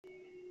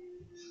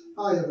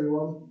Hi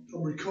everyone,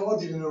 I'm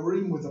recording in a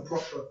room with a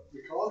proper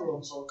recorder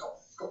on, so I've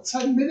got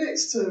 10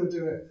 minutes to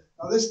do it.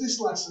 Now this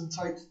lesson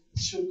takes,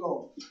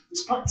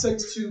 this pack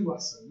takes 2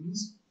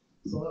 lessons,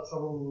 so let's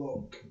have a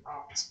look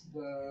at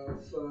the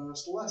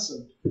first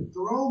lesson.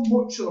 They're all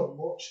much of a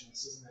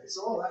muchness, isn't it? It's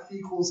all F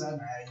equals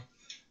MA,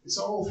 it's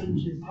all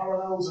thinking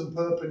parallels and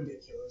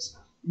perpendiculars,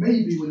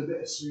 maybe with a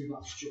bit of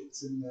Sumas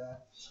chucked in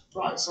there.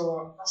 Right,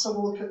 so let's have a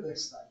look at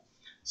this then.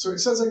 So it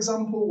says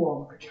example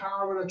 1, a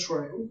car and a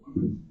trailer.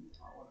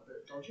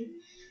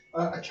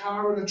 A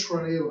car and a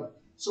trailer.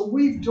 So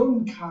we've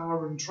done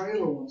car and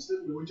trailer ones,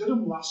 didn't we? We did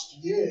them last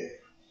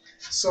year.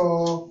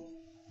 So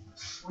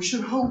we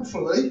should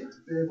hopefully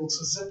be able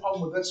to zip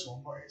on with this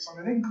one, but it's on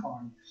an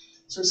incline.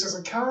 So it says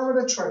a car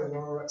and a trailer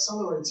are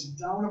accelerating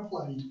down a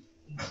plane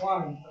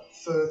inclined at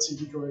 30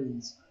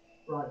 degrees.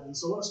 Right then,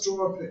 so let's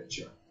draw a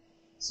picture.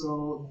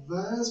 So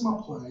there's my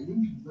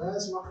plane,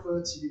 there's my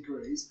 30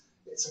 degrees.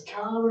 It's a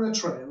car and a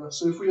trailer.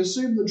 So if we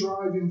assume they're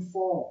driving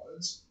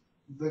forwards,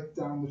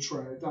 down the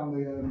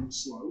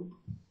slope,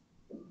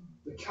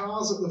 the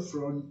car's at the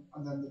front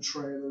and then the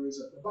trailer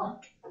is at the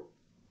back.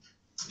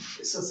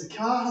 It says the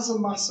car has a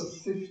mass of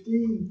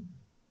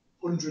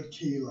 1,500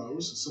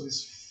 kilos, so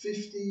there's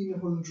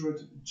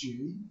 1,500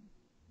 G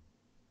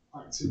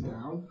acting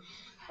down,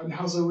 and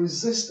has a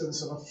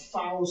resistance of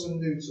 1,000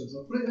 newtons.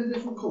 I'll put it in a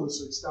different colour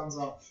so it stands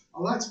out.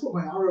 I like to put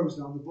my arrows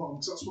down the bottom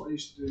because that's what I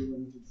used to do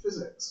when I did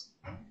physics.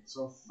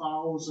 So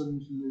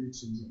 1,000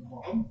 newtons at the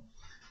bottom.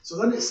 So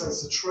then it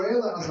says the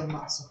trailer has a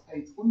mass of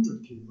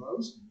 800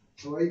 kilos,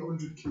 so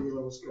 800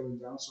 kilos going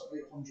down, so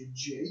 800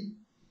 G,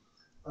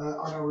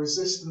 and a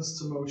resistance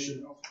to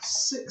motion of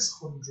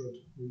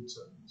 600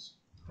 newtons.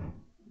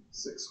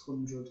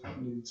 600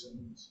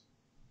 newtons.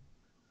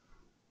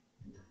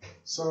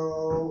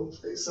 So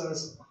it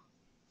says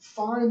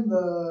find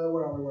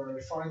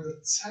the find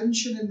the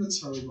tension in the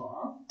tow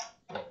bar.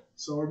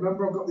 So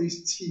remember I've got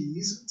these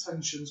T's,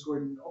 tensions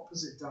going in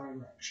opposite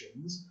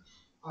directions.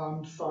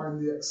 And find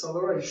the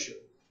acceleration.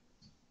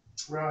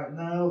 Right,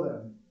 now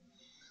then,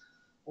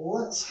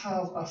 let's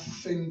have a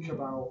think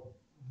about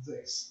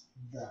this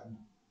then.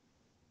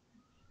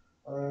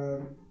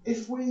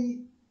 If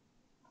we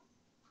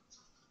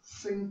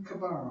think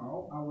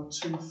about our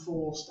 2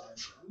 force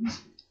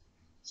diagrams,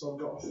 so I've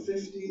got a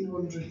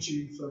 1,500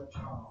 G for a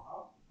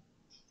car,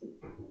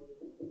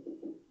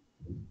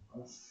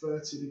 and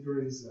 30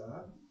 degrees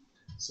there.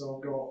 So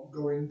I've got,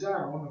 going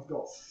down, I've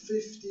got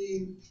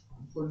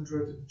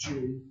 1,500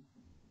 G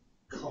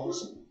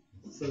cos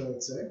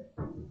 30,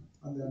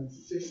 and then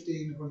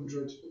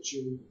 1,500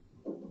 G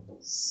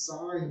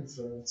sine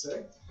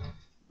 30,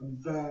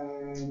 and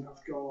then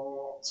I've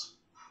got,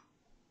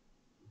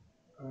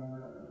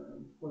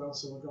 what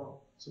else have I got?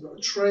 So I've got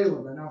a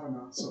trailer then, haven't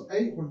I? So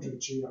 800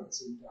 G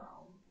acting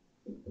down,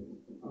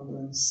 and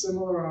then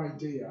similar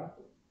idea,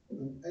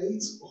 and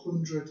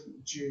 800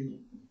 G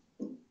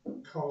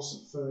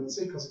cos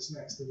 30, because it's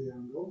next to the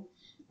angle,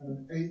 and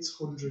then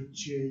 800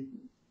 G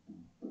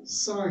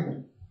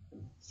sine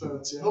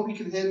 30. I hope you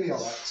can hear me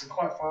alright, because I'm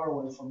quite far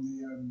away from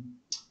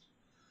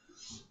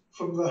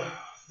the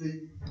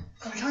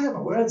I can't get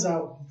my words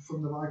out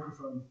from the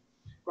microphone.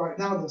 Right,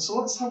 now then, so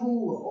let's have a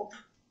look.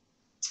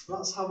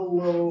 Let's have a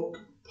look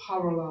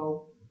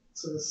parallel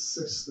to the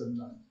system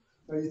then.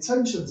 Now your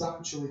tensions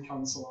actually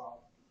cancel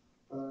out.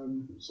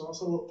 So let's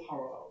have a look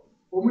parallel.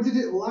 When we did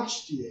it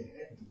last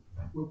year,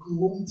 we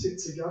lumped it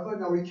together.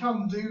 Now we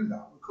can do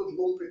that. We could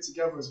lump it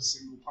together as a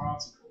single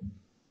particle,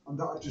 and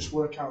that would just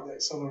work out the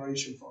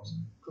acceleration for us,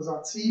 because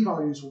our t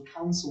values will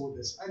cancel with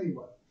this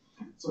anyway.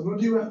 So I'm going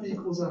to do F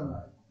equals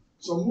ma.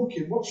 So I'm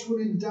looking what's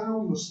running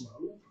down the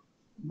slope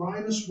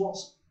minus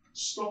what's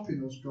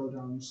stopping us go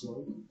down the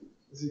slope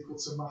is equal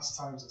to mass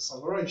times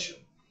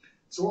acceleration.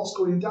 So what's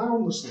going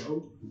down the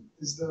slope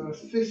is the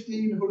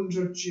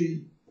 1,500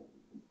 G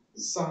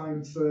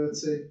sine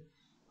 30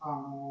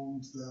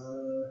 and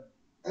the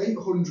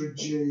 800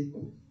 G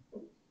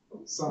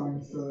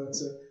sine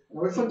 30.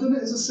 Now, if I'd done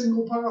it as a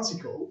single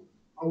particle,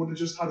 I would have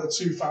just had a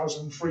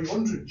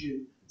 2,300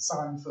 G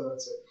sine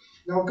 30.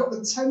 Now, I've got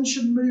the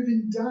tension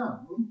moving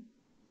down,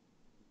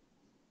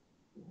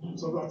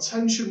 so I've got a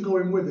tension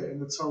going with it in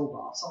the tow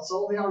bar. So that's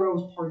all the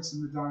arrows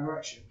pointing in the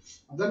direction.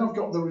 And then I've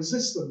got the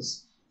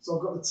resistance. So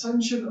I've got the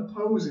tension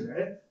opposing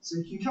it, so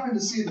you can kind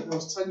of see that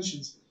those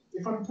tensions,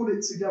 if I'd put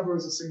it together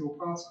as a single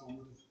particle,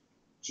 would have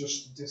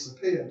just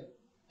disappeared.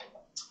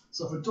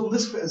 So if I'd done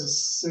this bit as a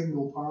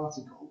single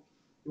particle,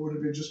 it would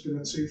have just been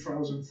a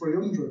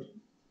 2,300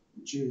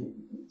 G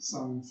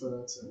sine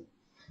 30.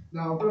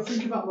 Now I'm going to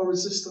think about my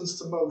resistance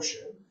to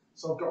motion.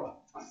 So I've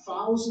got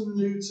 1,000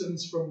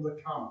 newtons from the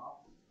car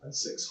and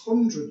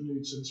 600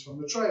 newtons from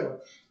the trailer.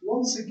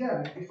 Once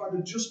again, if I'd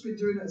have just been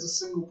doing it as a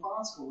single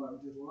particle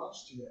like we did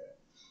last year,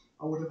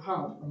 I would have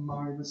had a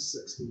minus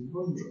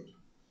 1,600.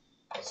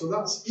 So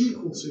that's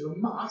equal to the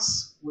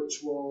mass,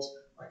 which was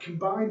a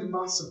combined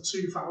mass of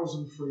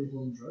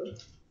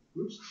 2,300.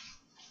 Oops.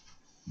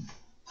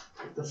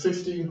 The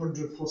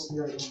 1,500 plus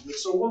the 800.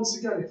 So once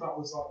again, if that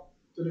was like,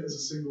 did it as a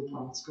single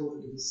particle, it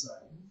would be the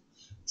same.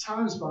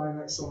 times by an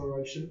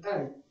acceleration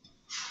a.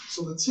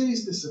 So the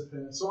t's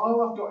disappear. So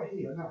all I've got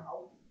here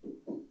now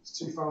is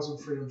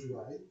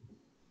 2,300a.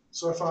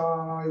 So if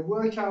I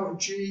work out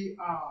g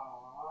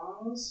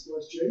as,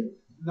 where's g?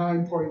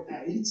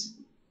 9.8.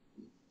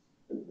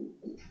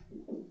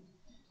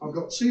 I've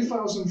got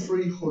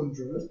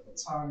 2,300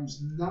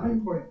 times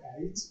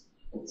 9.8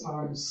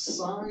 times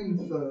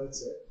sine 30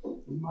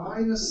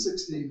 minus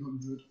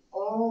 1,600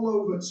 all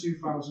over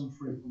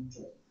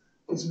 2,300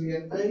 gives me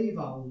an a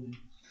value.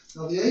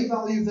 Now the a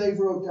value they've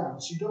wrote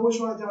down, so you'd always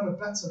write down a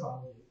better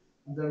value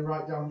and then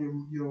write down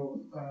your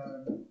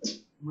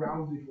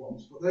rounded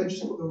ones, but they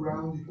just put the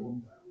rounded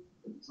one down.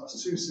 So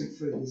that's 2 sig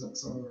figures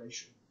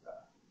acceleration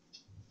there.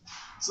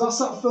 So that's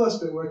that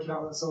first bit, working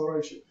out the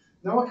acceleration.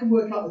 Now I can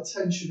work out the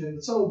tension in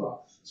the tow bar.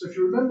 So if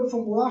you remember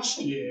from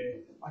last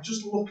year, I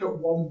just look at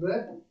one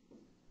bit.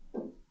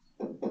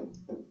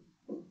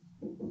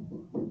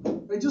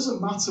 It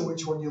doesn't matter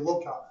which one you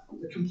look at.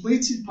 The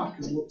completed pack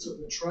has looked at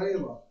the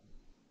trailer.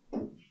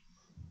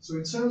 So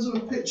in terms of a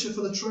picture for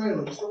the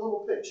trailer, just a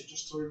little picture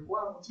just to,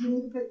 well, do you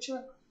need a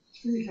picture?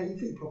 You think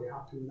you're probably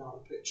happy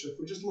without the picture. If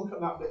we just look at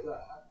that bit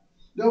there.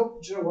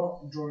 Nope, do you know what?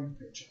 I'm drawing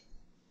a picture.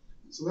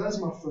 So there's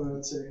my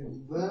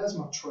 30, there's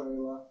my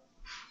trailer.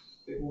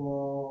 It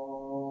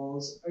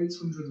was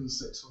 800 and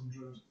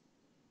 600.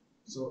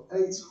 So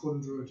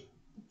 800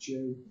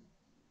 G,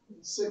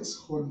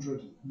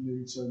 600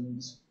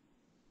 newtons.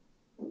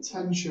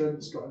 Tension,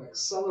 it's got an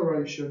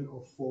acceleration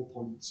of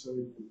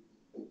 4.2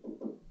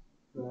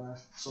 there.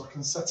 So I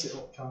can set it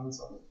up, can't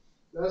I?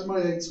 There's my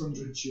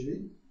 800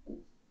 G.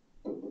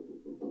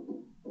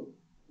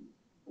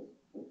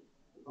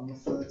 And my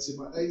 30,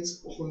 my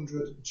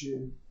 800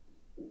 G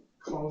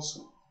cos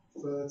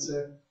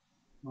 30.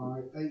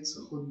 My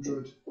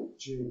 800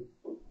 G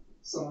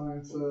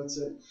sine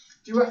 30.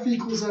 Do F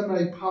equals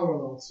ma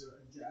parallel to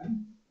it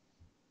again.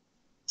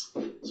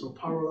 So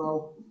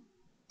parallel,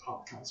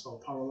 can't spell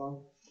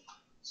parallel.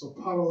 So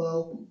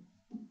parallel,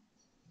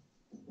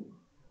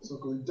 so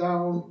going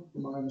down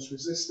minus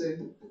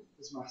resisting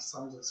is mass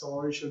times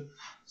acceleration.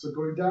 So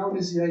going down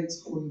is the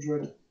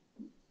 800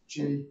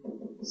 G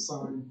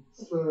sine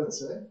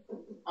 30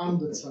 and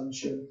the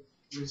tension.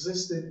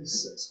 Resisting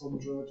is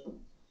 600.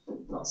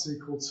 That's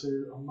equal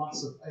to a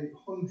mass of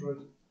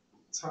 800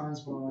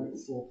 times by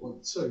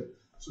 4.2.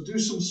 So do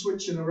some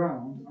switching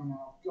around, and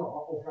I've got,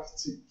 I'll have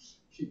to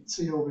keep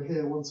t over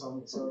here one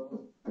time.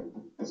 So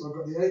I've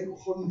got the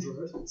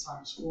 800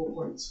 times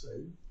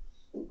 4.2,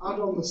 add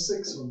on the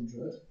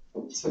 600,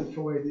 take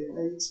away the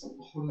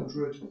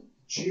 800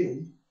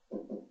 G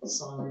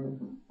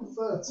sine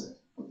 30.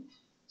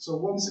 So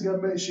once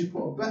again, make sure you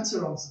put a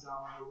better answer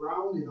down and a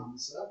rounding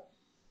answer.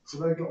 So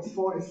they've got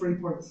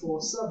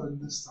 43.47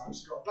 this time, so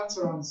you've got a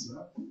better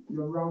answer.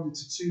 You're rounded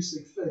to 2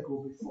 sig fig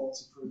will be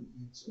 43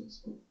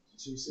 newtons.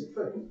 2 sig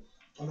fig.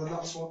 And then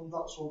that's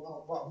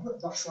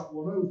that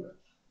one over.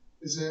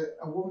 Is it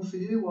a one for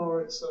you,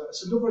 or it's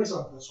another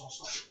example? So I'll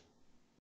stop it.